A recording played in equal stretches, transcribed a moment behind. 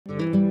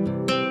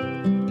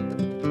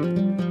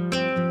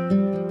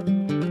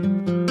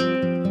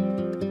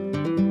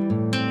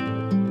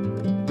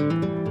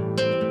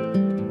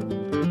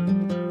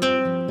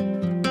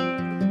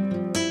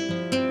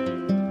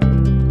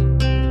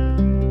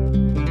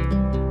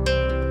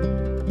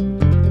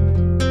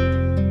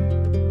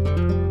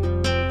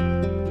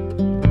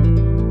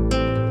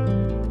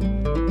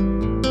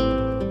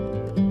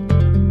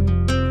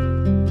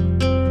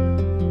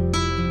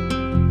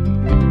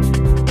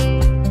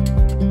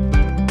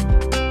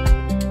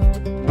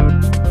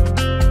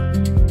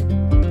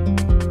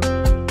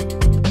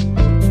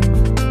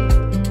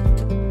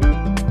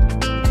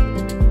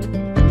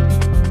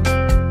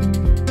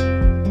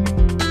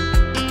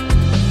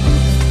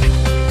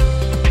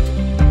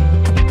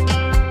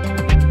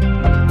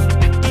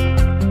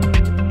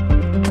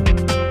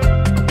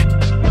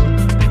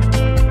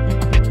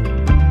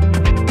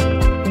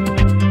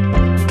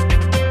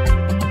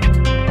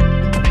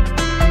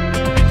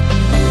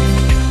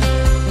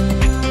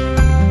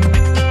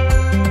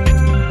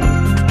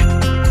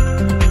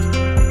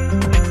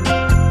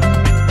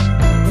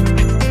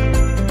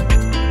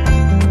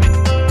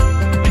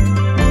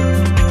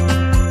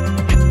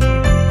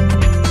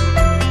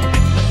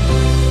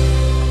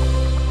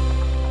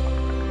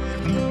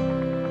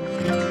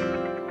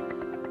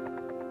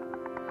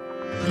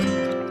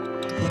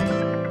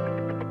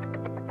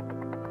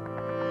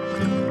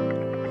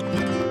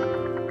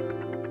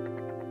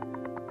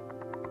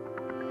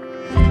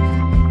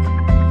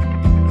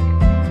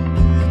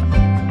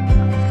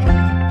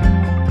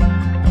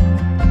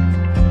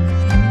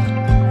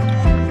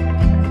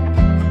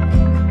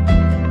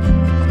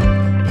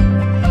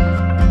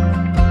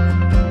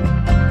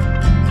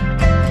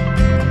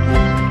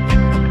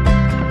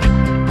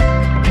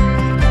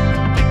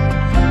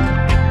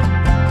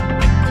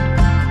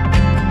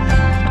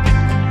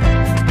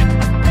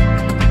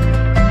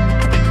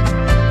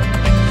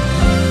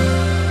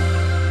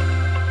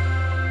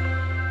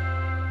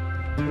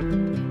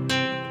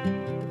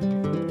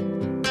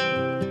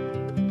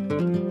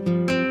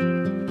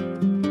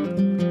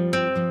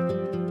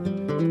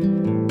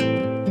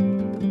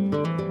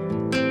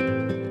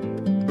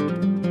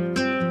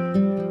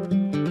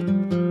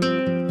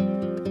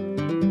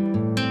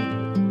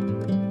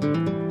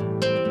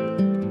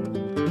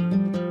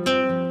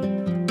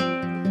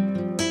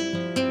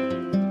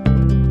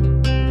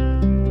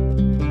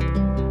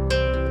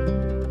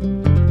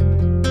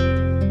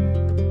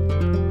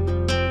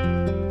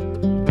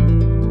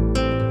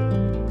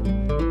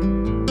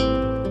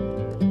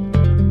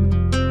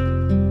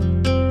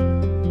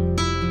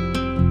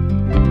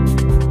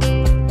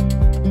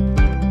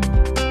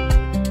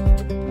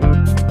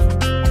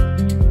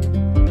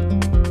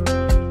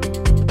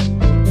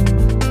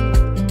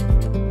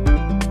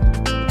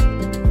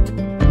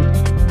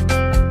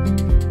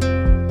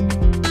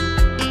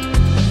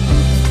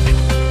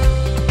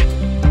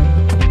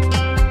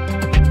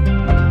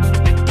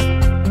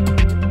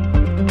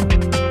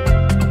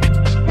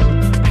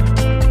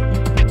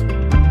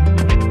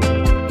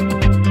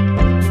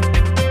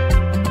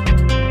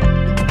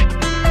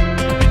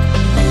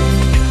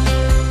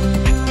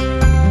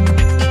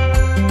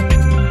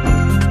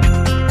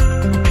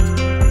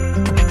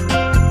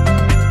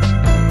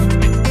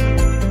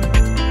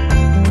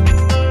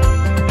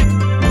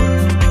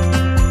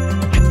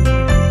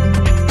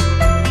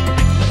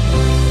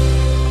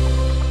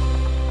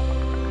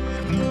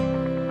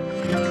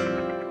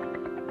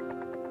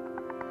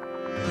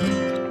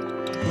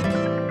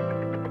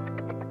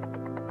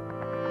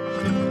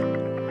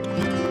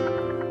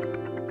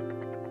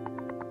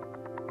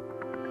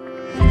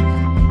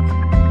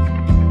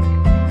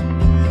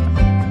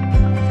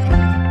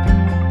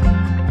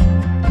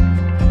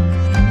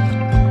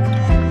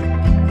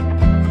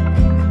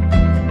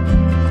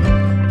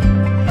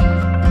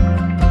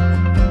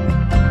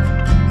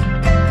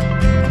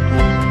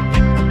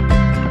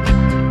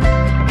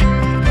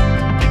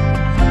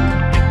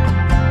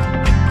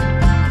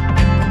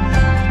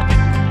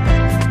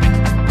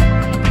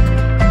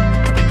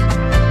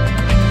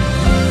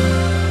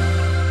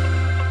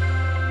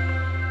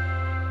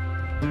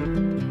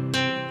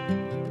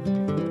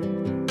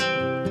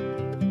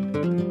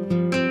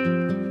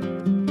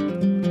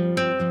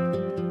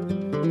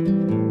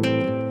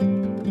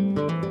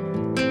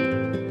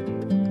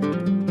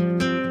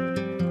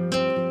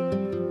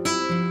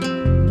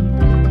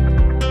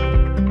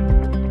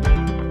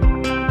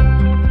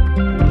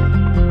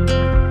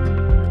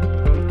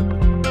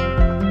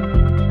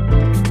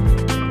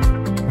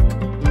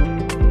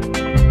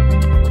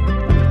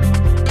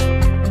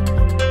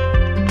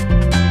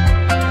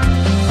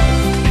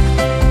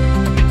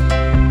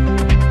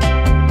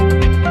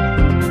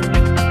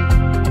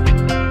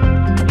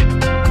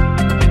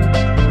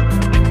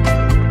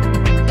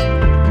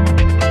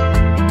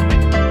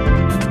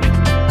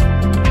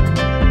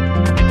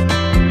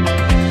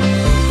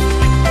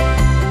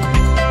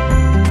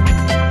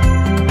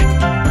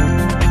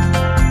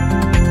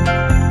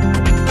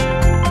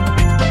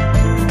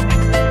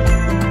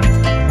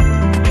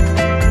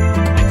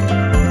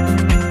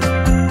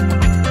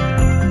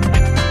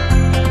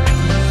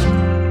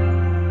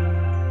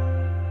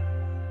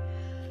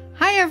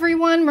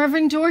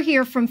Reverend Doreen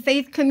here from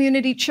Faith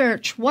Community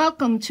Church.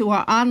 Welcome to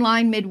our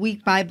online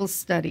midweek Bible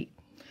study.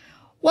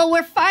 Well,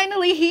 we're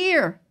finally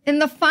here in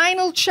the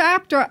final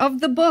chapter of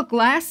the book,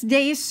 Last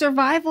Days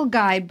Survival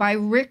Guide by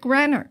Rick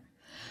Renner.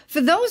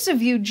 For those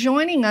of you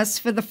joining us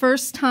for the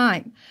first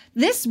time,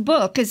 this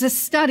book is a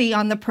study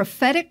on the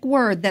prophetic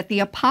word that the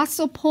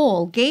Apostle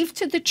Paul gave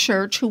to the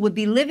church who would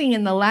be living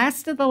in the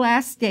last of the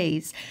last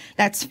days.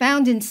 That's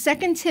found in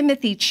 2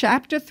 Timothy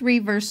chapter 3,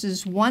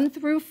 verses 1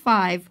 through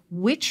 5,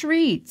 which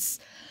reads,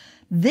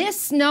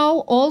 "This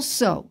know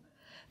also,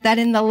 that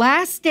in the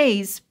last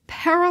days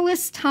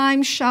perilous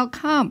times shall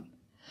come.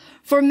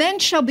 For men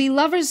shall be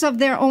lovers of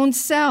their own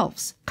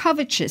selves,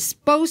 covetous,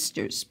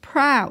 boasters,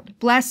 proud,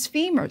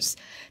 blasphemers,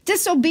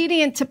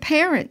 disobedient to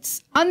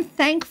parents,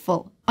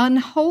 unthankful,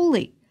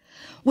 unholy,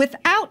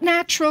 without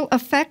natural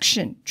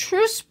affection,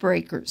 truce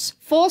breakers,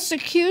 false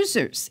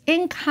accusers,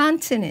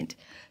 incontinent,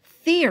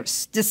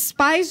 fierce,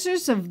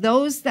 despisers of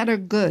those that are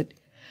good,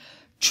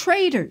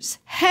 traitors,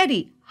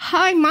 heady,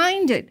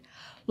 high-minded,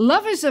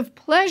 lovers of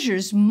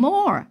pleasures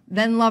more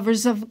than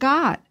lovers of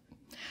God,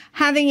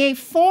 having a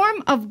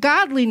form of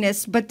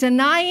godliness, but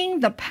denying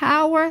the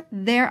power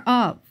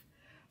thereof.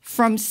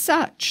 From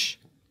such,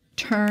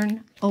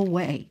 turn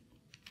away."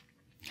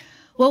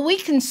 Well, we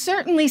can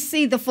certainly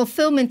see the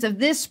fulfillment of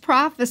this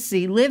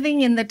prophecy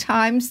living in the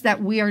times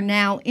that we are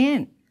now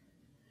in.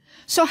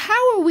 So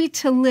how are we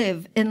to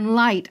live in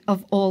light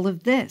of all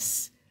of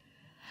this?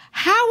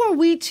 How are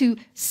we to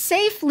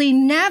safely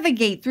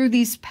navigate through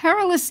these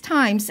perilous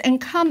times and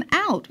come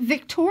out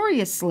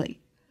victoriously?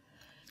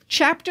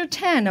 Chapter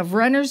 10 of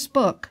Renner's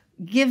book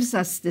gives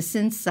us this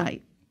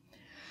insight.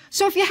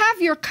 So if you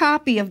have your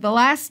copy of the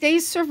Last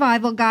Days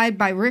Survival Guide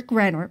by Rick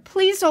Renner,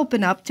 please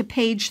open up to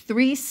page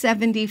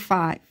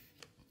 375.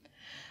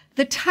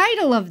 The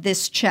title of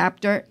this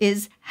chapter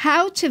is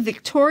How to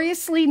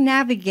Victoriously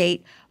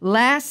Navigate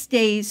Last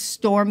Days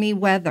Stormy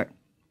Weather.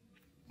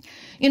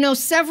 You know,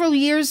 several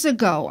years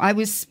ago, I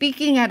was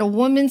speaking at a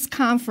women's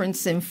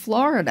conference in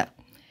Florida,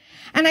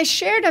 and I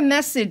shared a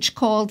message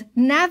called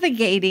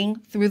Navigating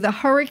Through the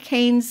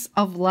Hurricanes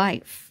of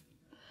Life.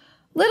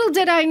 Little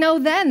did I know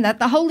then that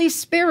the Holy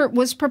Spirit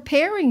was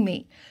preparing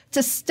me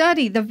to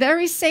study the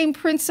very same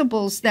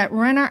principles that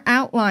Renner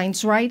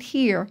outlines right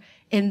here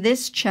in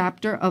this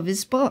chapter of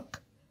his book.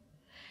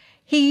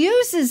 He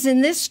uses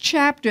in this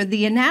chapter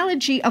the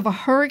analogy of a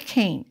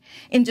hurricane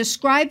in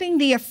describing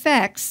the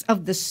effects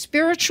of the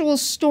spiritual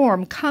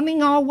storm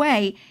coming our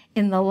way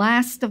in the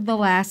last of the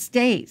last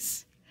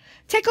days.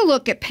 Take a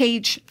look at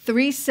page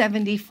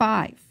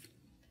 375.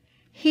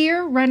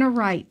 Here, Renner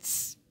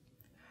writes,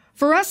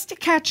 "For us to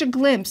catch a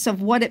glimpse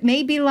of what it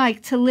may be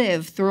like to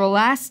live through a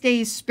last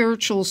day's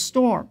spiritual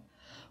storm,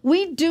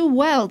 we do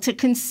well to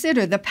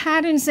consider the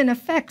patterns and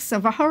effects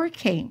of a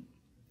hurricane.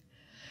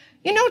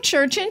 You know,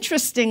 church,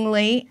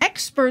 interestingly,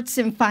 experts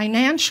in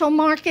financial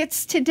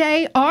markets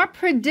today are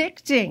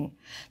predicting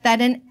that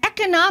an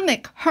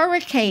economic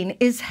hurricane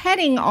is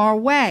heading our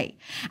way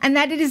and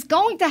that it is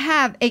going to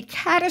have a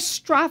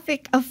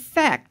catastrophic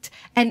effect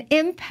and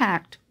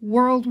impact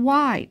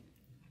worldwide.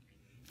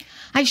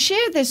 I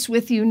share this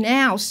with you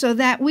now so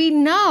that we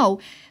know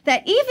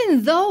that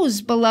even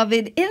those,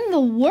 beloved, in the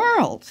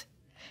world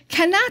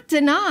cannot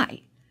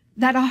deny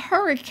that a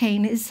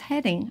hurricane is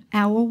heading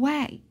our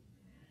way.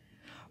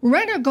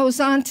 Renner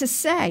goes on to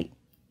say,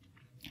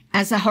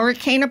 as a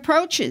hurricane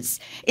approaches,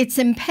 its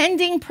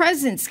impending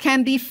presence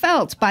can be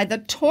felt by the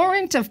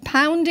torrent of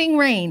pounding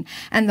rain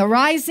and the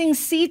rising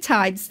sea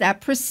tides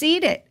that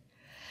precede it.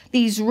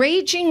 These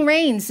raging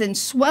rains and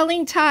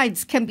swelling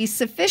tides can be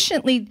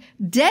sufficiently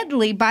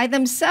deadly by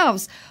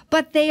themselves,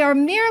 but they are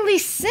merely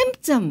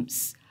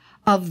symptoms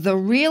of the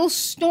real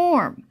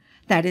storm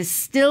that is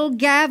still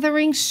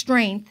gathering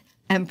strength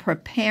and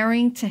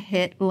preparing to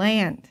hit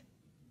land.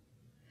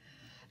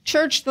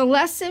 Church, the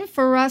lesson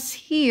for us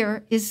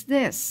here is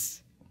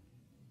this.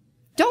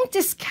 Don't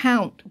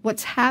discount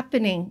what's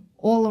happening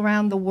all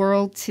around the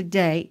world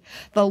today.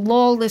 The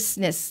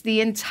lawlessness, the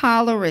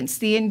intolerance,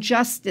 the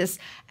injustice,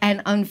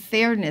 and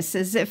unfairness,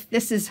 as if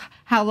this is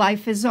how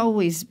life has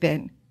always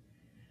been.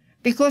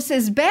 Because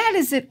as bad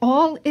as it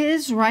all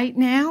is right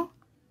now,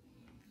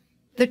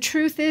 the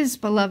truth is,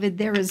 beloved,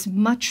 there is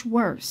much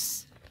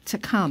worse to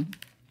come.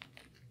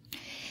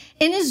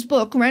 In his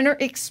book, Renner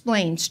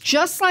explains,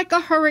 just like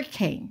a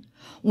hurricane,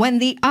 when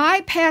the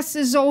eye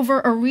passes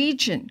over a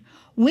region,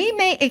 we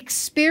may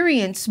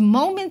experience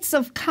moments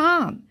of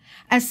calm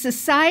as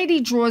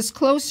society draws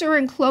closer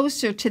and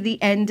closer to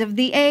the end of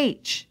the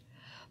age.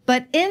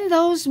 But in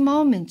those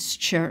moments,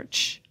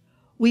 church,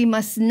 we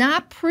must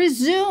not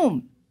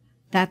presume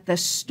that the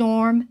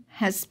storm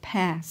has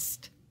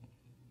passed.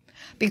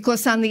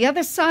 Because on the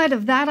other side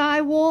of that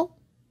eye wall,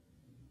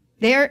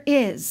 there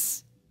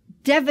is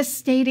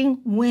devastating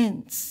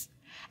winds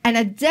and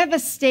a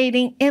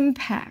devastating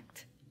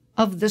impact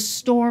of the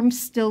storm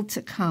still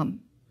to come.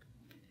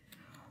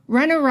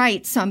 Renner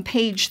writes on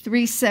page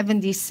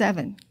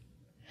 377,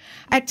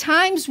 at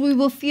times we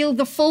will feel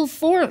the full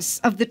force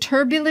of the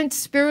turbulent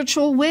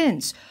spiritual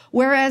winds,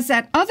 whereas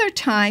at other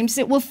times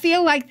it will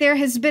feel like there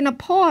has been a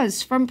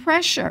pause from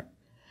pressure.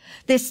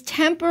 This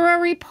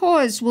temporary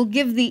pause will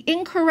give the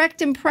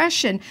incorrect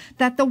impression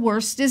that the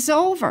worst is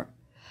over.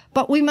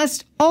 But we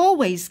must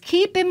always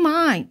keep in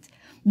mind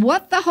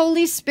what the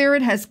Holy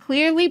Spirit has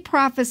clearly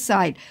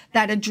prophesied,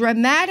 that a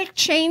dramatic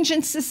change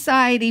in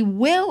society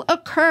will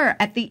occur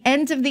at the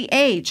end of the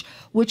age,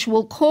 which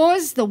will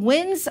cause the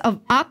winds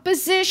of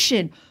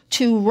opposition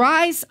to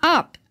rise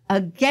up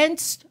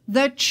against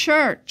the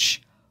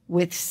church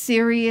with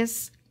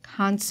serious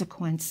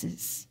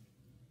consequences.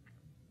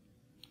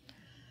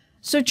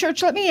 So,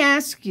 church, let me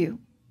ask you,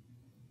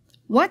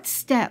 what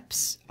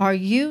steps are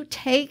you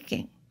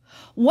taking?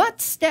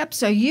 What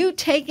steps are you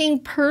taking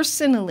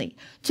personally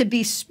to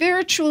be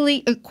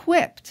spiritually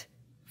equipped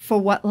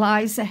for what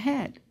lies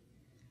ahead?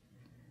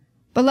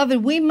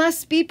 Beloved, we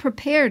must be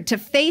prepared to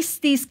face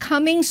these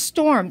coming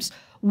storms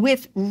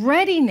with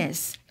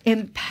readiness,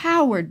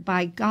 empowered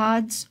by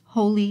God's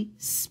Holy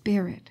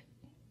Spirit.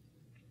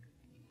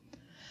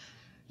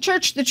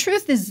 Church, the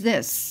truth is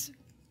this.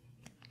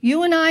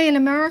 You and I in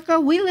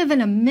America, we live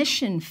in a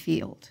mission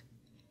field.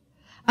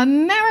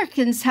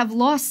 Americans have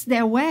lost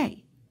their way.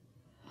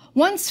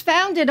 Once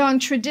founded on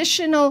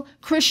traditional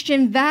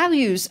Christian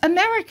values,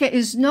 America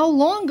is no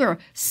longer,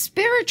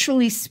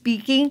 spiritually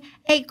speaking,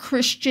 a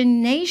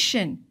Christian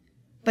nation.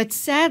 But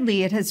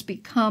sadly, it has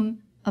become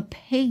a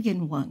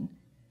pagan one.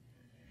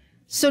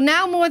 So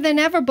now more than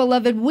ever,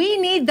 beloved, we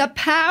need the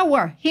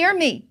power, hear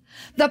me,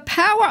 the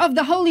power of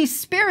the Holy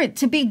Spirit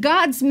to be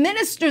God's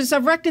ministers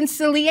of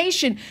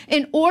reconciliation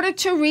in order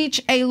to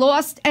reach a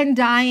lost and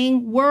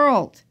dying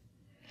world.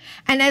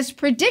 And as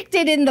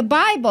predicted in the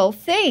Bible,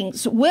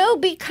 things will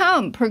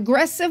become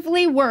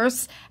progressively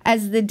worse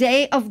as the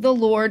day of the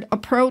Lord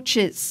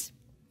approaches.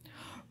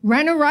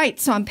 Renner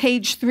writes on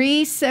page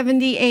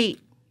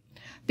 378,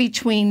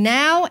 between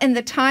now and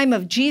the time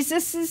of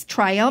Jesus'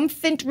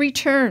 triumphant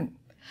return,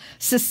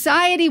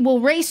 society will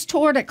race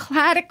toward a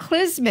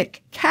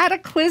cataclysmic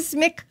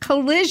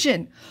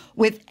collision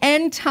with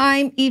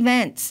end-time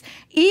events.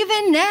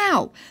 Even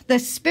now, the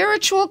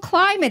spiritual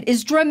climate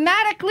is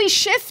dramatically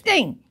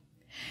shifting.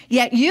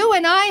 Yet you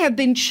and I have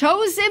been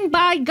chosen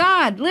by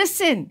God,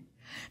 listen,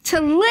 to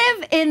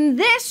live in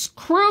this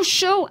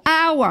crucial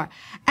hour.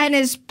 And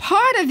as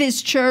part of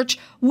his church,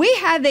 we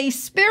have a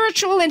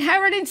spiritual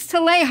inheritance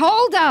to lay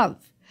hold of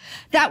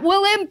that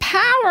will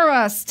empower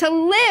us to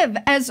live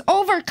as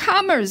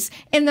overcomers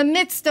in the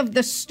midst of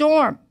the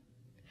storm.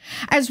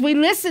 As we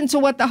listen to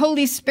what the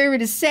Holy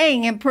Spirit is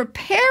saying and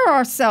prepare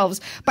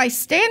ourselves by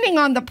standing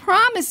on the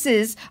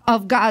promises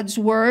of God's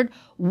word,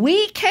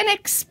 we can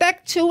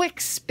expect to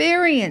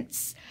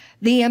experience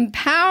the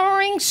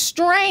empowering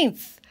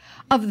strength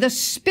of the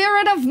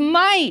Spirit of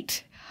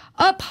might,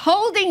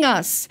 upholding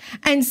us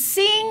and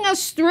seeing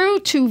us through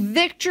to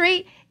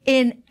victory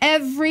in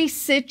every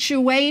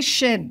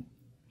situation.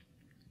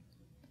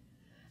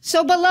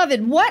 So,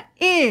 beloved, what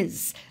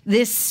is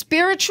this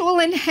spiritual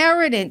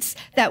inheritance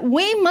that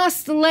we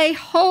must lay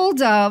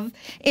hold of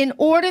in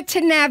order to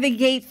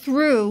navigate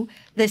through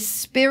the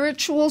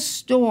spiritual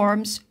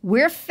storms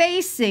we're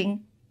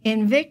facing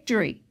in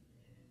victory?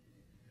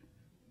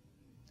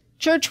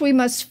 Church, we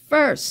must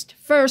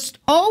first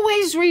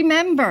always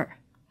remember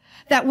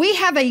that we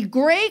have a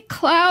great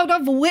cloud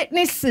of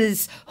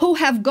witnesses who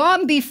have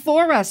gone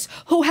before us,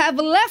 who have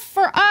left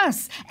for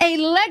us a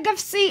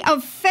legacy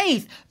of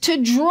faith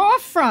to draw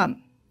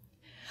from.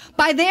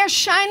 By their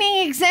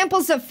shining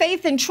examples of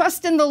faith and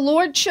trust in the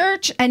Lord,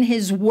 church, and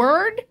his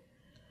word,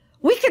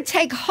 we could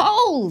take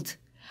hold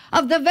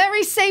of the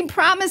very same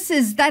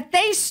promises that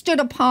they stood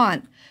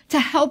upon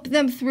to help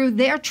them through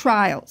their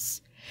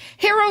trials.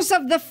 Heroes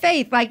of the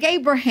faith like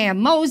Abraham,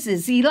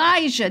 Moses,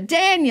 Elijah,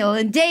 Daniel,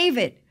 and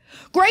David.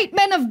 Great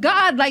men of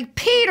God like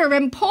Peter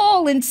and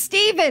Paul and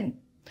Stephen.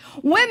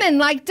 Women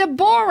like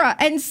Deborah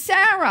and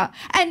Sarah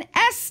and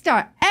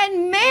Esther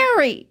and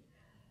Mary.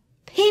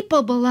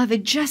 People,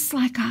 beloved, just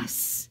like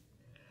us,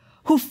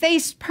 who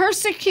faced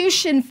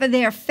persecution for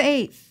their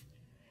faith,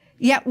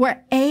 yet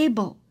were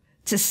able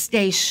to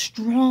stay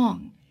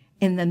strong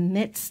in the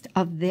midst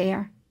of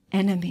their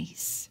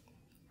enemies.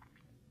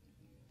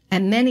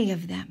 And many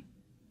of them,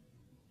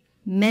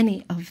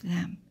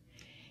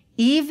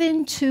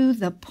 even to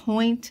the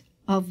point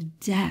of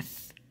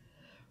death,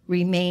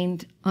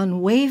 remained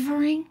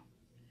unwavering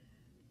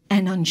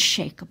and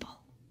unshakable.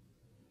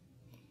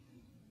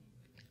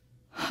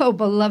 Oh,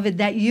 beloved,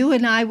 that you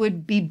and I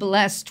would be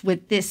blessed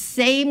with this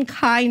same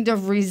kind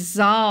of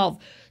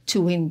resolve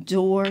to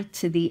endure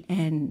to the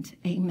end.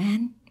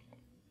 Amen.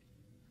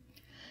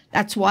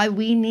 That's why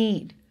we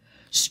need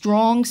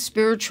strong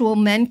spiritual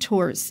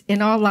mentors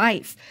in our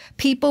life,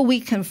 people we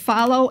can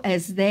follow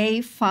as they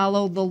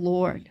follow the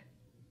Lord.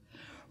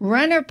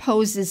 Renner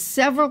poses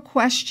several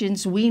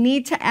questions we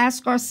need to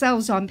ask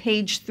ourselves on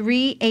page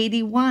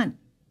 381.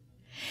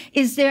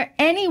 Is there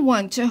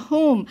anyone to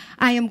whom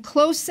I am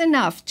close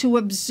enough to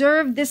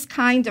observe this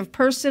kind of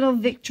personal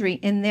victory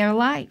in their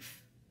life?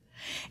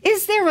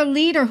 Is there a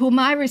leader whom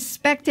I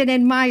respect and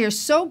admire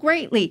so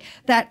greatly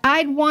that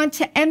I'd want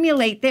to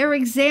emulate their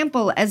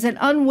example as an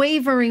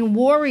unwavering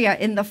warrior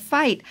in the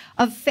fight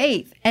of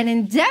faith and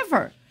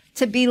endeavor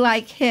to be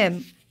like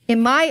him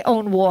in my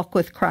own walk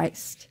with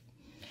Christ?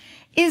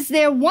 Is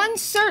there one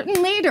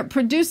certain leader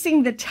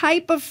producing the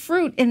type of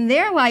fruit in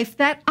their life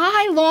that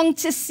I long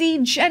to see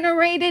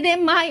generated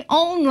in my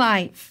own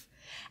life?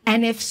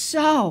 And if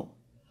so,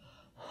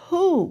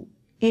 who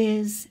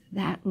is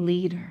that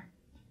leader?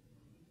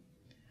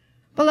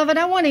 Beloved,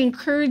 I want to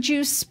encourage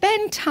you,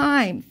 spend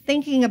time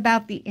thinking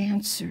about the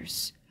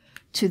answers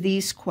to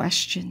these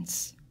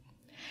questions.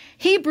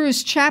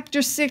 Hebrews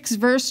chapter 6,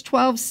 verse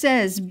 12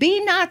 says,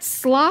 "Be not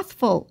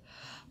slothful,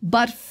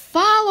 but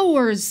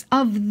followers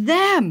of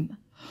them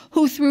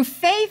who through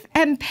faith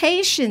and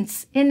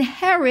patience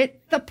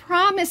inherit the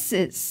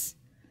promises."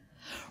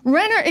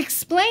 Renner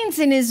explains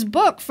in his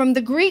book, from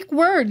the Greek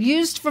word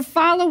used for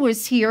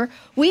followers here,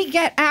 we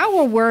get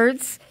our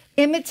words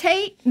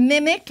imitate,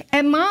 mimic,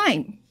 and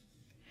mime.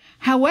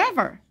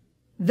 However,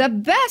 the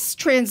best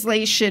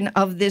translation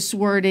of this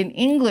word in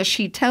English,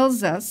 he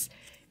tells us,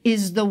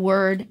 is the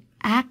word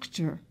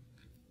actor.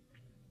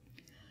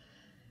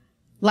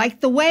 Like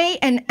the way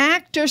an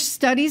actor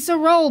studies a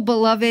role,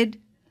 beloved,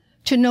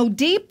 to know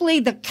deeply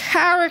the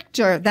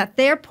character that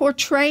they're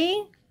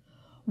portraying,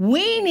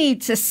 we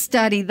need to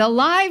study the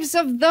lives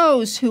of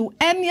those who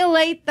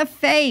emulate the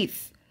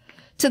faith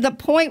to the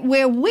point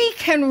where we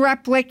can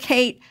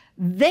replicate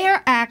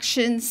their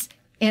actions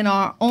in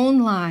our own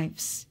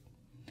lives.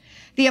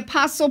 The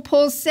Apostle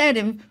Paul said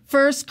in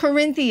 1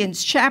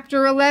 Corinthians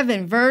chapter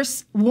 11,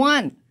 verse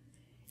 1,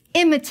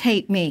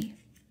 "Imitate me,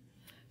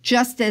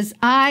 just as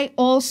I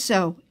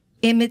also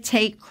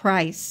imitate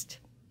Christ."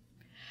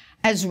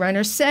 As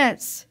Renner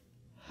says,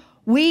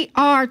 we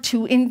are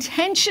to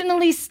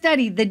intentionally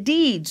study the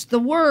deeds, the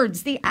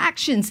words, the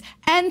actions,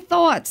 and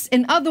thoughts.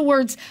 In other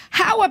words,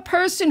 how a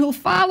person who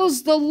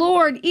follows the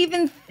Lord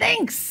even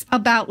thinks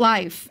about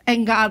life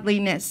and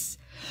godliness,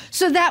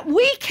 so that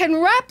we can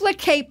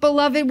replicate,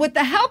 beloved, with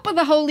the help of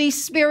the Holy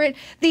Spirit,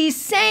 these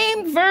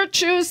same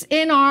virtues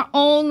in our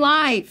own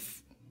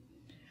life.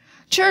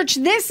 Church,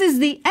 this is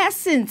the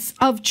essence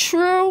of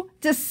true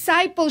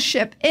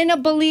discipleship in a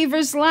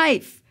believer's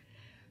life,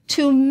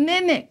 to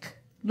mimic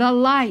the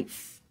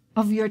life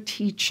of your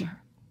teacher.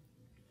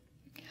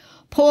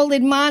 Paul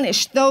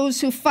admonished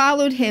those who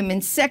followed him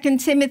in 2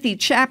 Timothy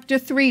chapter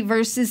 3,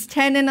 verses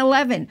 10 and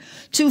 11,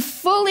 to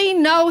fully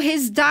know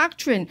his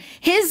doctrine,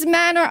 his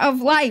manner of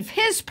life,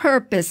 his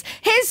purpose,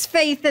 his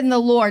faith in the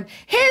Lord,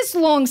 his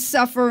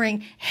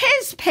long-suffering,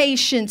 his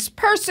patience,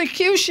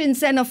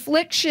 persecutions, and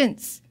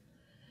afflictions.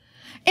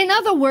 In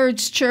other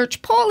words,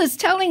 church, Paul is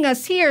telling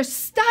us here,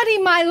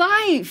 study my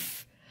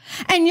life,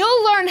 and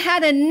you'll learn how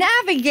to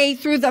navigate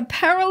through the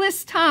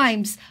perilous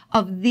times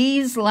of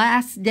these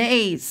last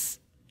days.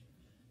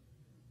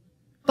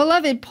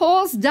 Beloved,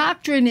 Paul's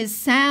doctrine is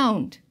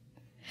sound.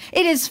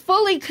 It is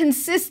fully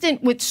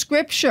consistent with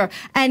Scripture,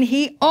 and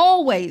he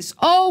always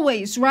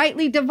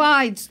rightly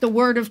divides the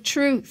word of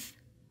truth.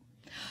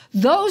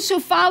 Those who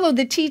follow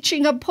the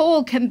teaching of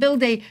Paul can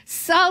build a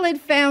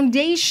solid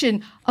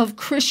foundation of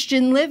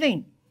Christian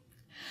living.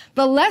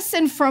 The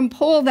lesson from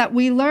Paul that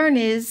we learn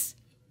is,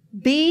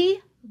 be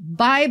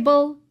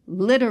Bible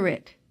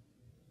literate.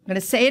 I'm going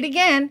to say it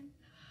again.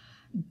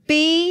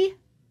 Be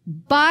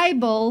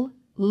Bible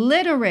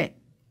literate.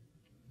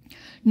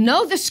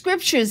 Know the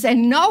Scriptures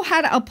and know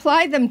how to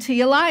apply them to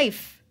your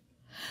life.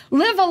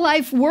 Live a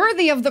life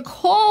worthy of the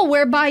call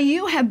whereby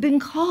you have been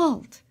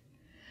called.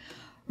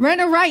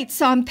 Renner writes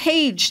on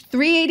page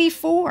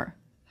 384,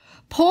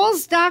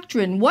 Paul's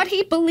doctrine, what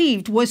he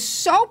believed, was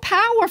so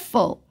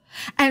powerful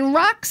and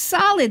rock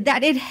solid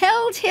that it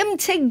held him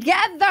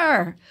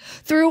together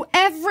through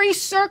every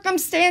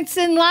circumstance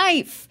in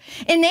life,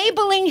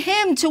 enabling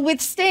him to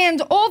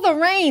withstand all the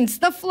rains,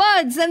 the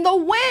floods, and the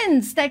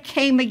winds that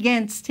came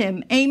against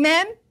him.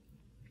 Amen?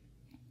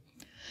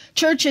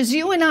 Church, as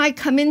you and I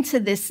come into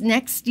this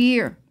next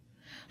year,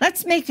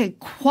 Let's make a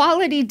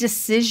quality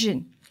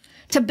decision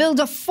to build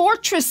a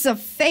fortress of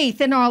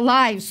faith in our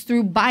lives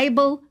through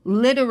Bible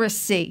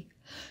literacy,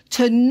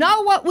 to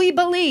know what we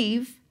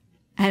believe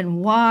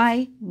and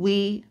why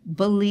we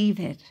believe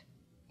it.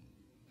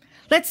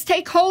 Let's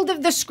take hold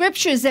of the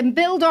scriptures and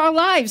build our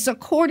lives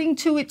according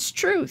to its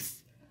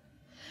truth.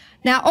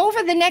 Now,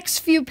 over the next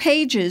few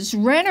pages,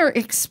 Renner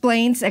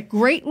explains at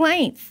great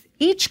length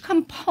each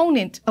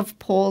component of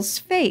Paul's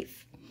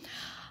faith.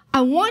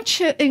 I want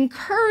to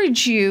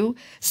encourage you,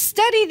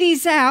 study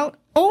these out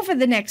over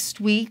the next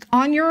week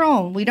on your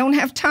own. We don't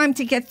have time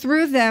to get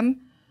through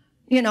them,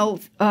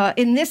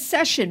 in this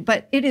session,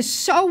 but it is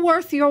so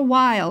worth your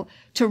while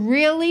to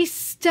really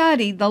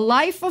study the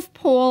life of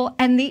Paul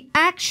and the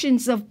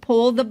actions of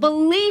Paul, the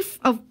belief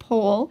of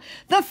Paul,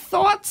 the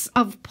thoughts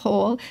of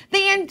Paul,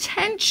 the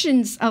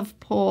intentions of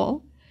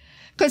Paul,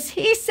 because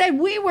he said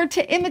we were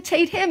to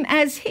imitate him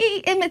as he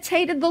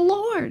imitated the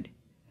Lord.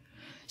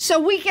 So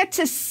we get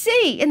to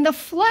see in the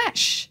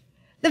flesh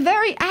the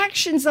very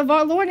actions of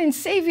our Lord and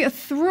Savior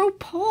through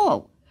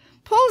Paul.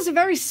 Paul is a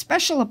very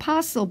special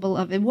apostle,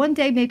 beloved. One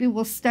day maybe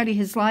we'll study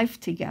his life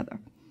together.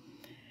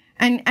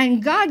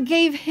 And God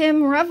gave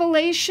him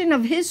revelation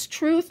of his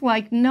truth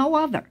like no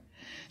other.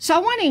 So I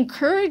want to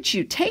encourage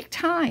you, take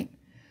time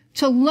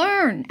to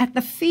learn at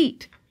the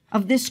feet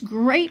of this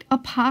great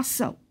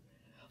apostle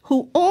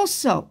who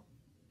also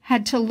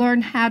had to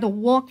learn how to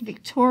walk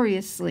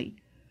victoriously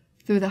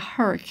through the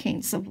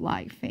hurricanes of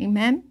life.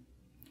 Amen.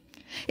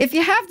 If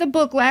you have the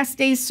book, Last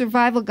Days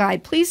Survival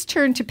Guide, please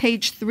turn to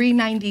page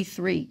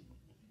 393.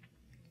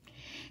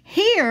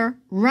 Here,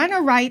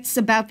 Renner writes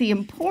about the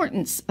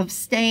importance of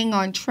staying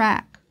on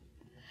track.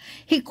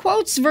 He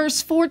quotes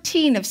verse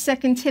 14 of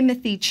 2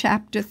 Timothy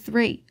chapter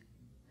 3.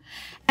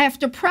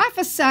 After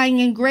prophesying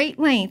in great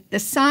length the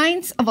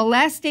signs of a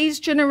last days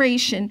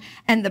generation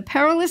and the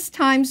perilous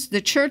times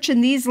the church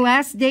in these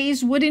last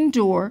days would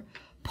endure,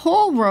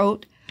 Paul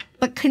wrote,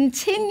 "But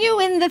continue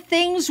in the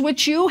things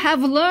which you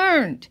have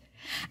learned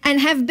and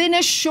have been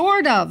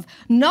assured of,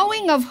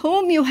 knowing of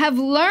whom you have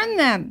learned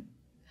them."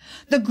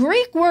 The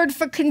Greek word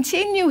for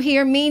continue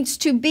here means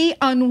to be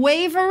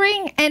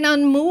unwavering and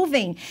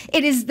unmoving.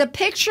 It is the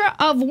picture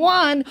of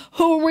one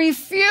who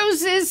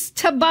refuses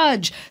to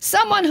budge,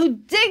 someone who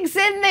digs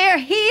in their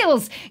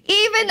heels,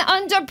 even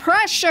under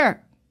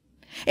pressure.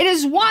 It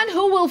is one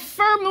who will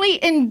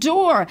firmly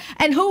endure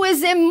and who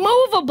is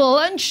immovable,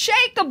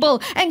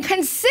 unshakable, and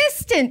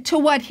consistent to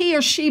what he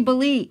or she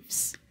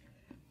believes.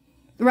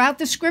 Throughout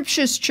the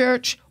scriptures,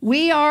 church,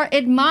 we are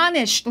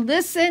admonished,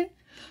 listen,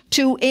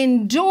 to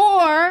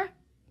endure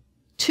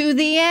to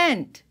the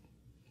end,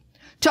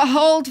 to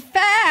hold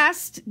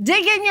fast,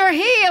 dig in your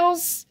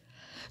heels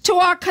to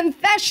our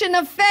confession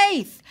of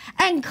faith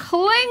and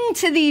cling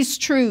to these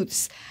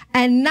truths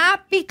and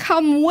not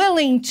become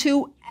willing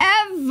to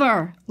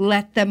ever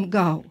let them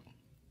go.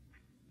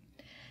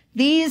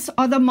 These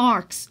are the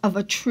marks of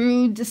a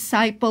true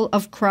disciple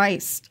of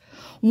Christ,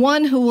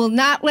 one who will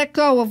not let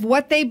go of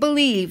what they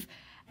believe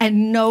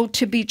and know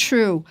to be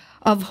true,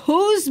 of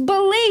whose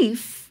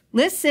belief,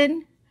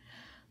 listen,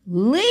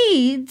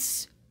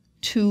 leads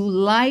to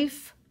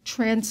life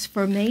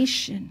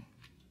transformation.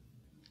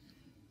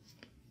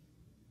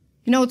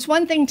 It's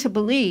one thing to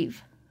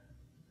believe,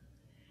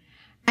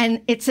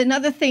 and it's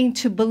another thing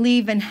to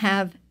believe and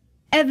have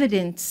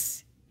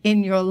evidence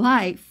in your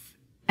life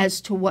as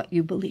to what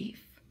you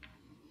believe.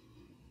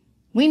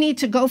 We need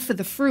to go for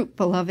the fruit,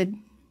 beloved.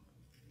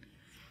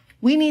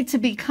 We need to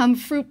become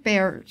fruit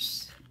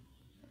bearers.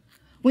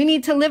 We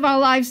need to live our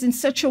lives in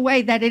such a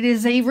way that it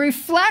is a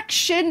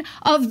reflection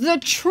of the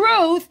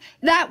truth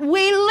that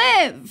we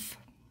live.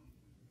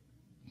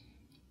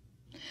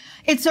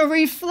 It's a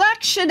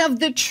reflection of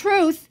the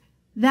truth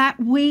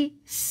that we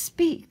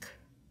speak.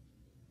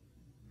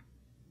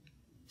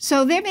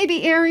 So there may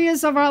be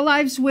areas of our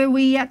lives where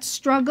we yet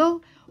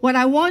struggle. What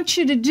I want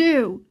you to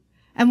do,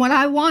 and what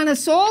I want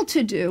us all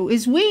to do,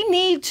 is we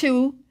need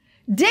to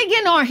dig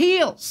in our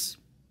heels,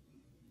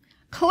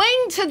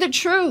 cling to the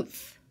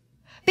truth,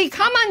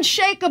 become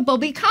unshakable,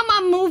 become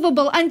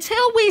unmovable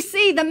until we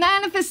see the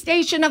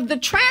manifestation of the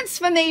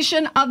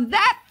transformation of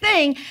that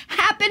thing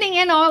happening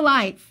in our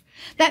life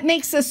that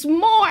makes us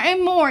more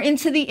and more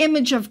into the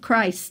image of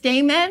Christ.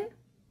 Amen?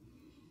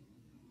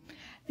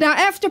 Now,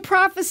 after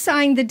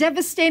prophesying the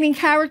devastating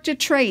character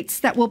traits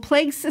that will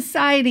plague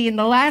society in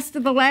the last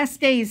of the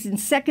last days in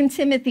 2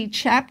 Timothy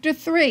chapter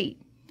 3,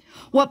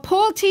 what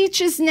Paul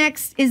teaches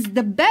next is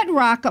the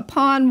bedrock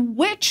upon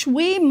which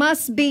we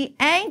must be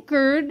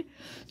anchored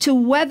to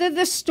weather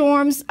the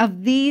storms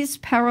of these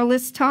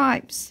perilous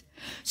times.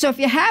 So if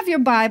you have your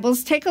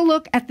Bibles, take a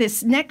look at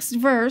this next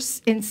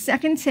verse in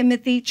 2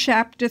 Timothy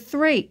chapter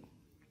 3.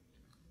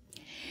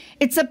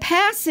 It's a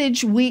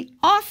passage we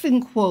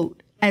often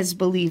quote as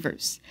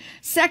believers.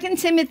 2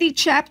 Timothy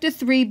chapter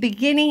 3,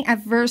 beginning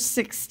at verse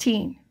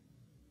 16.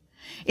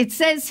 It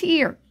says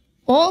here,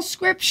 all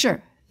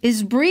scripture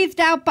is breathed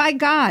out by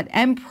God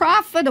and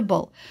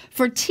profitable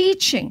for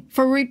teaching,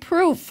 for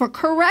reproof, for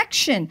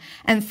correction,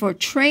 and for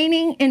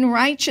training in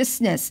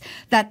righteousness,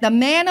 that the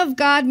man of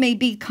God may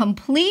be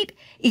complete,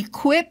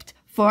 equipped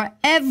for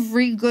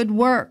every good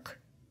work.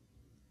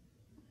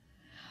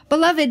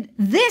 Beloved,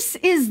 this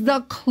is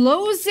the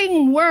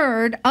closing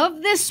word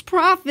of this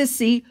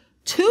prophecy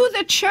to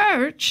the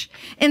church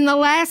in the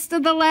last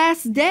of the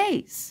last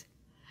days.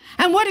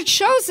 And what it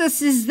shows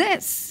us is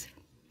this: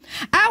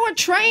 our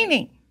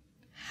training,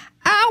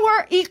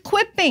 our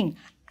equipping,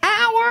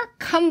 our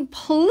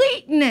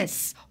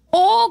completeness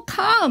all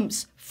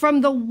comes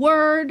from the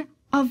Word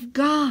of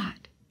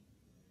God.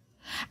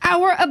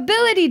 Our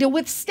ability to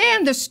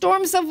withstand the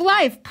storms of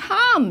life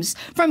comes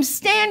from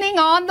standing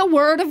on the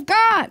Word of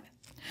God.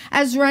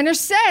 As Renner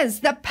says,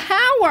 the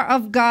power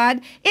of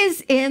God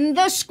is in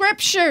the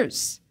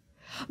Scriptures.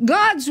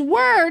 God's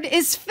Word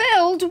is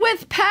filled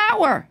with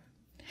power.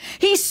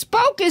 He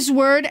spoke His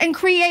Word and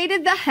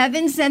created the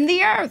heavens and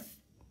the earth.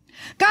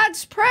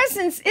 God's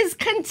presence is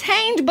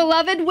contained,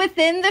 beloved,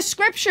 within the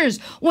Scriptures.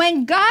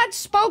 When God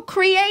spoke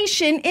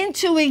creation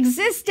into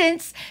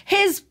existence,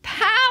 His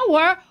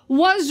power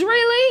was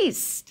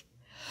released.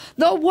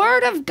 The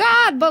Word of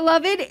God,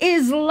 beloved,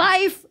 is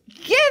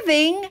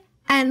life-giving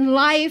and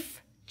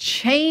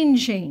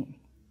life-changing.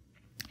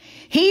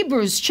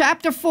 Hebrews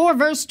chapter 4,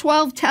 verse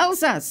 12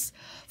 tells us,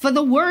 "For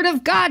the word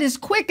of God is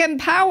quick and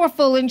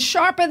powerful and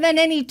sharper than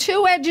any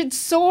two-edged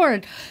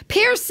sword,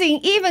 piercing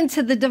even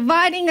to the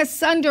dividing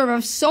asunder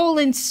of soul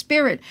and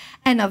spirit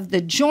and of the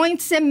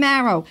joints and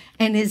marrow,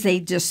 and is a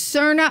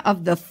discerner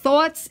of the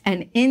thoughts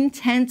and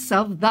intents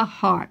of the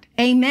heart."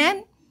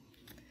 Amen?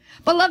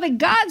 Beloved,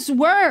 God's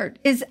word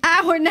is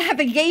our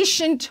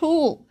navigation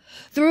tool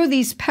through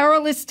these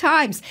perilous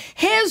times.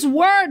 His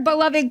word,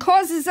 beloved,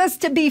 causes us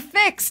to be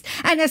fixed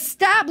and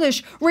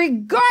established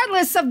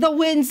regardless of the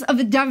winds of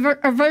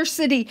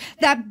adversity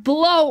that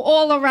blow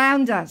all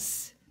around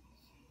us.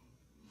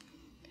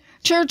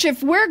 Church,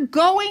 if we're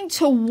going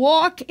to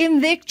walk in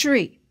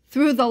victory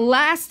through the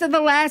last of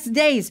the last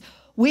days,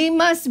 we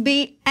must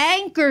be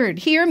anchored,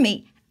 hear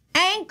me,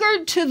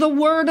 anchored to the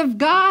Word of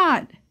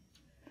God.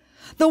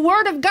 The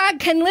Word of God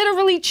can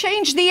literally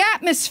change the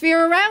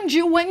atmosphere around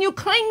you when you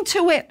cling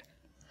to it.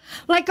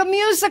 Like a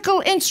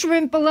musical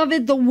instrument,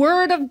 beloved, the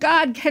Word of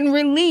God can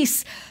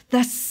release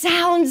the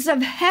sounds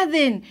of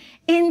heaven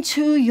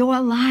into your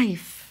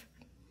life.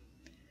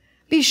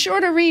 Be sure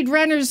to read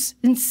Renner's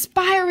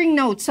inspiring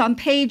notes on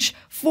page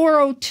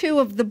 402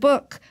 of the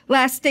book,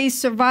 Last Days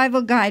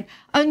Survival Guide,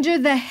 under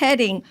the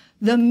heading,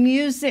 The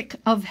Music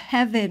of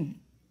Heaven.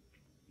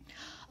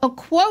 A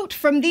quote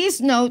from these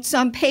notes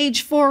on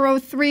page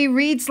 403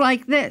 reads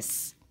like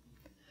this: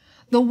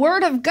 "The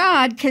Word of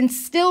God can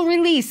still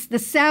release the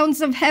sounds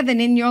of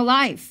heaven in your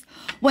life.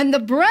 When the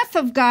breath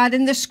of God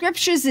in the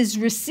Scriptures is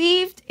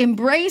received,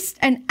 embraced,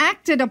 and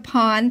acted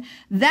upon,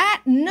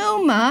 that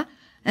pneuma,"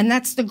 and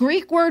that's the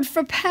Greek word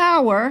for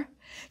power,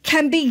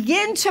 "can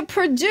begin to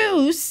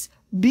produce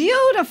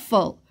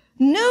beautiful,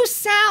 new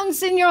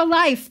sounds in your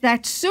life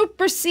that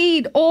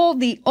supersede all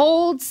the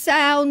old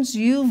sounds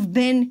you've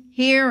been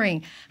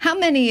hearing." How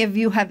many of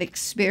you have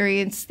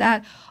experienced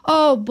that?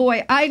 Oh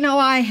boy, I know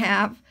I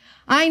have.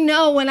 I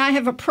know when I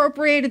have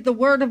appropriated the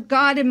Word of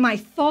God in my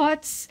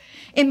thoughts,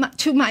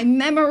 to my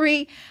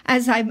memory,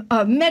 as I'm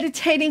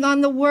meditating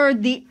on the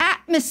Word, the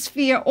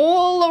atmosphere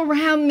all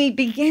around me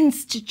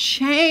begins to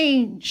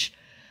change.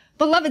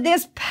 Beloved,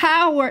 there's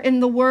power in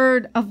the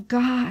Word of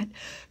God.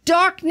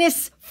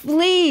 Darkness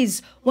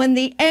flees when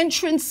the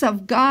entrance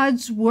of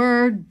God's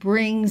Word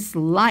brings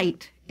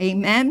light.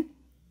 Amen?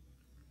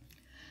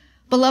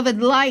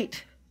 Beloved,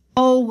 light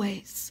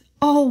always,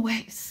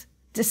 always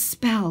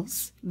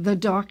dispels the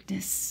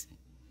darkness.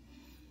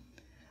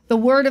 The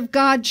Word of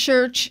God,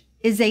 church,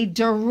 is a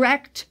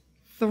direct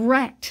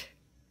threat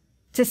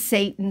to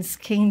Satan's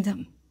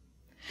kingdom.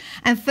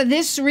 And for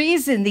this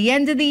reason, the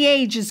end of the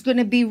age is going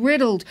to be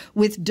riddled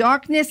with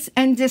darkness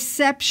and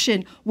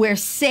deception, where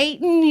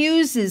Satan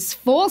uses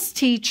false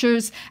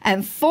teachers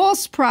and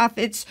false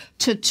prophets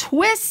to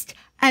twist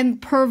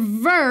and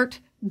pervert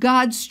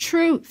God's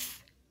truth.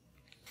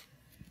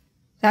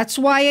 That's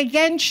why,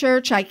 again,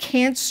 church, I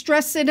can't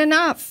stress it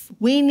enough.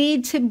 We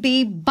need to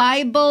be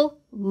Bible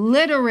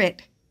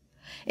literate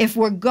if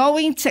we're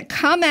going to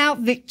come out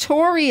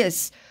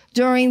victorious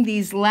during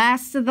these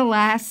last of the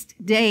last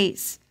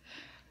days.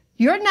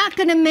 You're not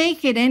going to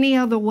make it any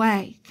other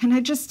way. Can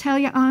I just tell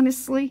you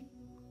honestly?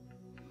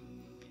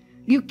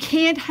 You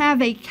can't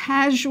have a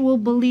casual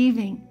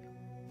believing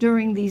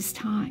during these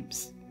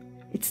times.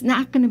 It's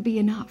not going to be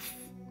enough.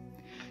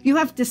 You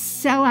have to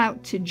sell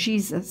out to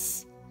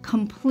Jesus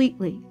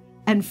completely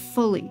and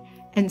fully,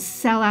 and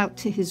sell out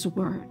to His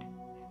Word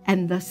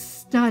and the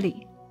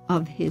study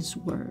of His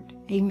Word.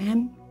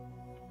 Amen?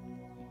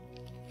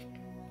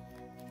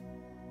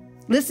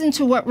 Listen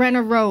to what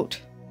Renner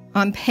wrote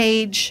on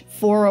page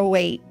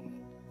 408.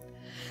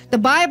 "The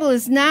Bible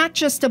is not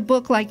just a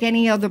book like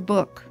any other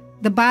book.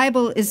 The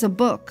Bible is a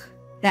book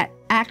that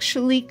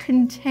actually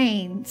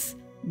contains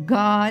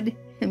God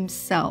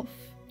Himself."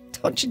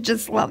 Don't you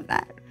just love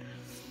that?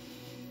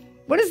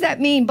 What does that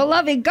mean?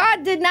 Beloved,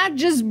 God did not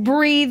just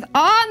breathe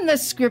on the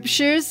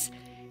scriptures,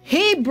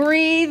 he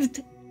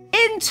breathed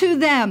into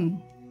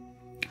them.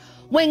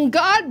 When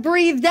God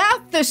breathed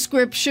out the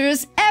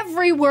scriptures,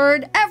 every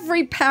word,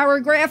 every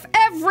paragraph,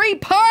 every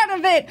part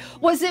of it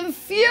was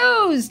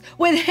infused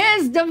with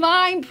his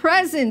divine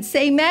presence.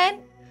 Amen?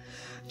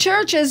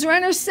 Church, as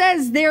Renner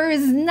says, there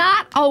is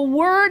not a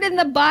word in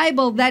the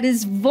Bible that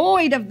is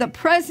void of the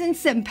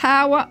presence and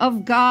power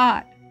of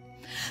God.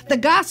 The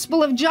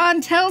Gospel of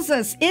John tells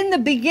us, in the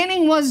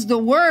beginning was the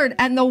Word,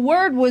 and the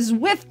Word was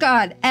with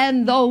God,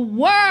 and the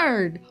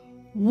Word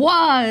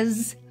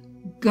was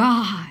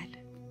God.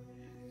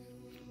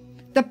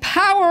 The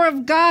power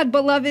of God,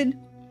 beloved,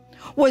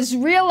 was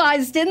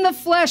realized in the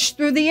flesh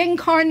through the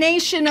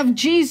incarnation of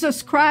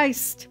Jesus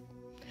Christ.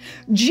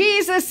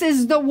 Jesus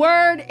is the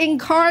Word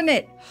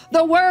incarnate,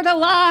 the Word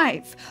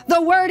alive,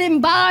 the Word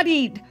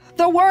embodied,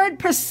 the Word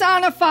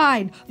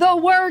personified, the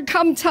Word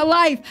come to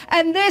life.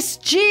 And this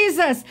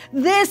Jesus,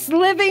 this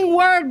living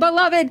Word,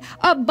 beloved,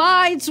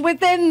 abides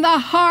within the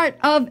heart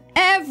of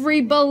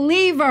every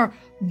believer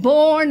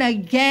born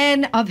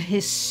again of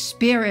his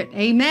Spirit.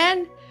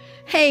 Amen?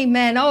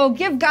 Amen. Oh,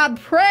 give God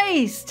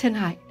praise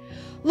tonight.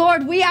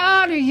 Lord, we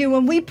honor you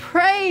and we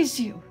praise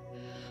you.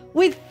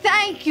 We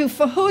thank you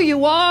for who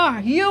you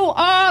are. You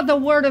are the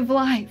Word of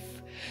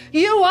life.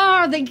 You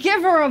are the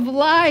giver of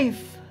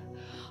life.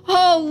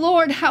 Oh,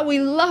 Lord, how we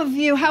love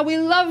you, how we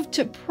love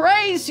to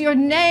praise your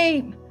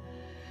name.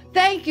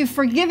 Thank you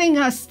for giving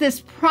us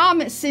this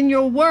promise in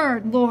your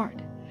word,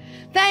 Lord.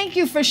 Thank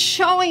you for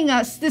showing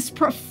us this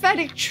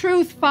prophetic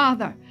truth,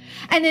 Father,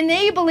 and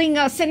enabling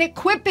us and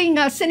equipping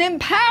us and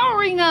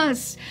empowering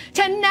us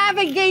to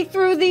navigate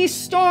through these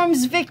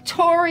storms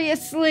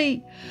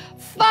victoriously.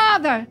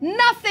 Father,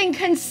 nothing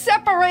can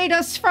separate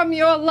us from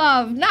your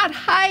love, not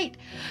height,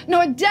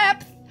 nor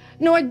depth,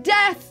 nor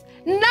death.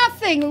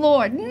 Nothing,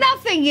 Lord,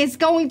 nothing is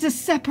going to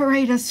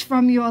separate us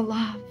from your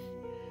love.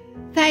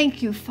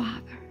 Thank you,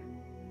 Father.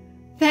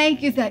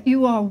 Thank you that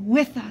you are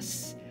with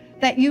us,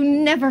 that you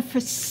never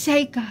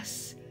forsake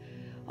us.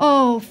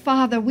 Oh,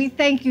 Father, we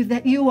thank you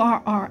that you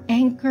are our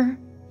anchor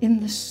in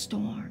the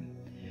storm.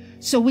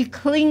 So we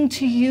cling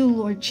to you,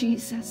 Lord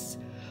Jesus.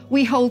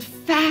 We hold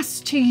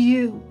fast to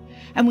you,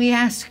 and we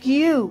ask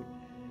you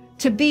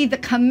to be the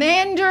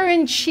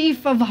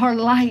commander-in-chief of our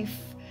life,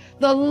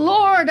 the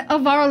Lord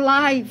of our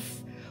life.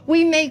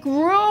 We make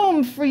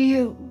room for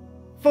you,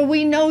 for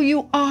we know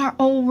you are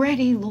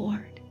already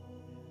Lord.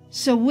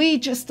 So we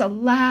just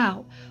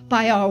allow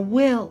by our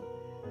will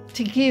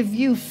to give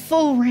you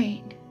full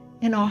reign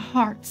in our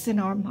hearts and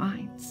our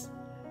minds.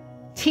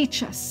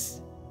 Teach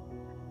us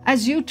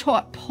as you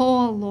taught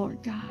Paul,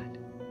 Lord God,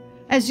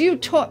 as you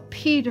taught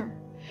Peter,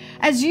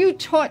 as you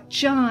taught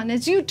John,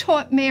 as you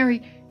taught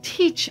Mary.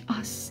 Teach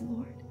us,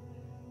 Lord.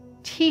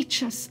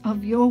 Teach us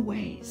of your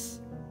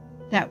ways,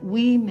 that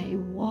we may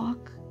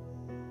walk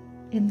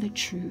in the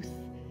truth.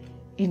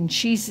 In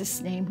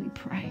Jesus' name we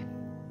pray.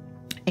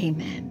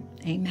 Amen.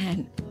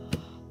 Amen.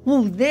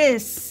 Ooh,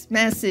 this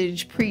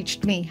message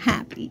preached me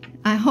happy.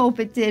 I hope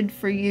it did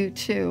for you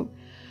too.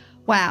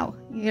 Wow.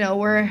 You know,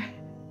 we're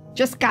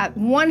just got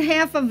one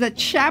half of the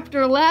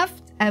chapter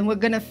left, and we're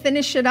going to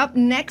finish it up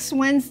next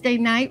Wednesday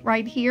night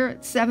right here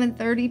at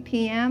 7:30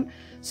 p.m.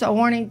 So I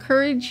want to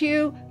encourage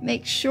you,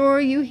 make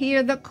sure you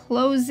hear the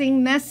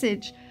closing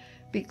message,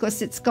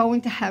 because it's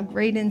going to have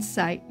great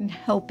insight in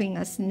helping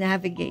us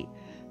navigate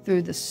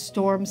through the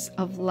storms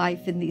of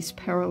life in these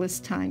perilous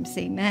times.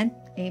 Amen.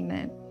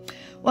 Amen.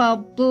 Well,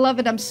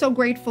 beloved, I'm so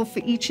grateful for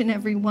each and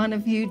every one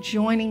of you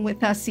joining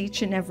with us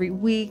each and every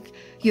week.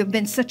 You've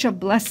been such a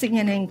blessing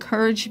and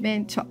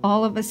encouragement to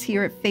all of us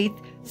here at Faith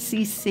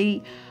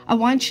CC. I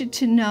want you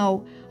to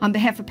know, on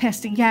behalf of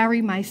Pastor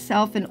Gary,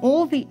 myself, and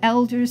all the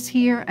elders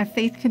here at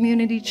Faith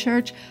Community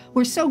Church,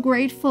 we're so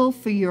grateful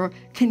for your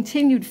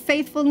continued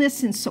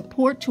faithfulness and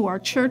support to our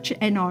church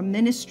and our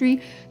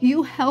ministry.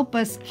 You help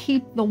us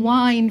keep the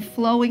wine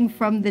flowing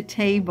from the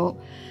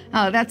table.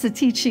 That's a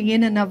teaching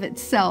in and of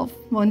itself.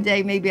 One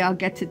day, maybe I'll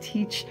get to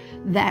teach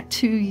that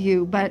to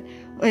you. But,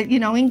 you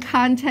know, in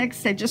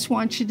context, I just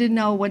want you to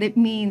know what it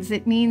means.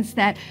 It means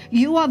that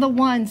you are the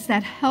ones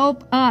that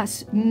help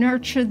us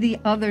nurture the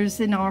others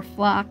in our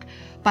flock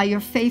by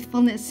your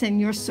faithfulness and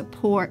your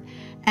support.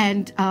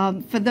 And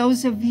for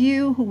those of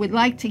you who would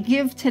like to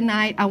give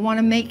tonight, I want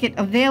to make it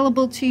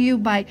available to you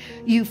by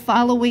you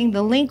following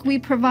the link we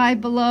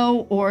provide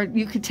below, or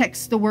you could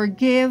text the word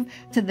give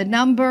to the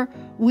number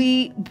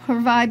we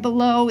provide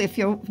below. If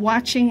you're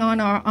watching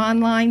on our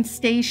online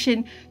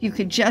station, you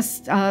could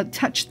just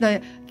touch the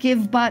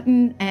give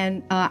button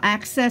and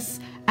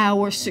access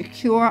our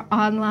secure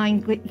online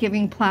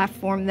giving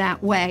platform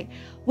that way.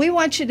 We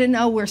want you to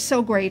know we're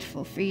so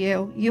grateful for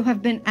you. You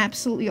have been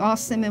absolutely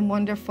awesome and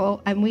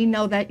wonderful, and we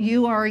know that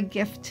you are a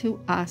gift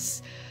to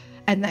us,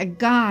 and that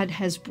God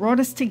has brought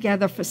us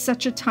together for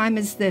such a time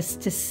as this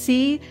to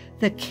see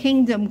the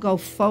kingdom go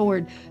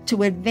forward,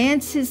 to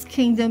advance his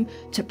kingdom,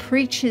 to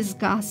preach his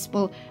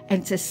gospel,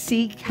 and to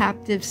see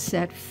captives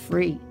set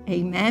free.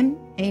 Amen.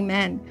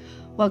 Amen.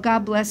 Well,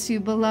 God bless you,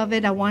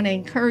 beloved. I want to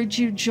encourage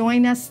you,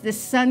 join us this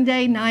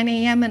Sunday, 9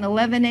 a.m. and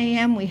 11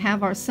 a.m. We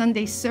have our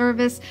Sunday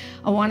service.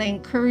 I want to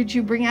encourage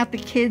you, bring out the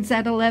kids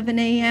at 11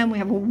 a.m. We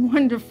have a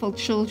wonderful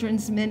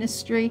children's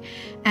ministry,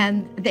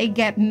 and they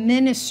get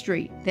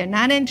ministry. They're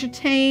not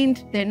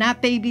entertained. They're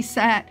not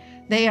babysat.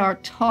 They are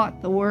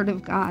taught the Word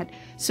of God.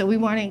 So we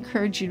want to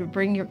encourage you to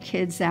bring your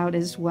kids out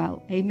as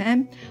well.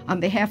 Amen.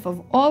 On behalf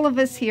of all of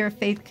us here at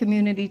Faith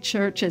Community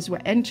Church, as we're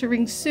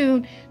entering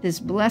soon this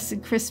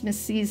blessed Christmas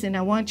season,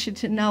 I want you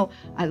to know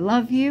I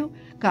love you.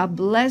 God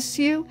bless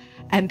you.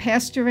 And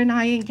Pastor Gary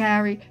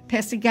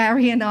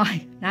and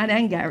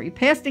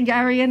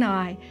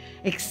I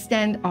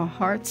extend our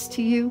hearts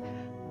to you.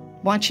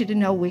 Want you to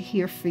know we're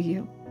here for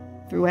you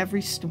through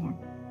every storm.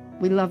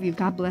 We love you.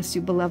 God bless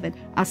you, beloved.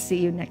 I'll see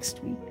you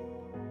next week.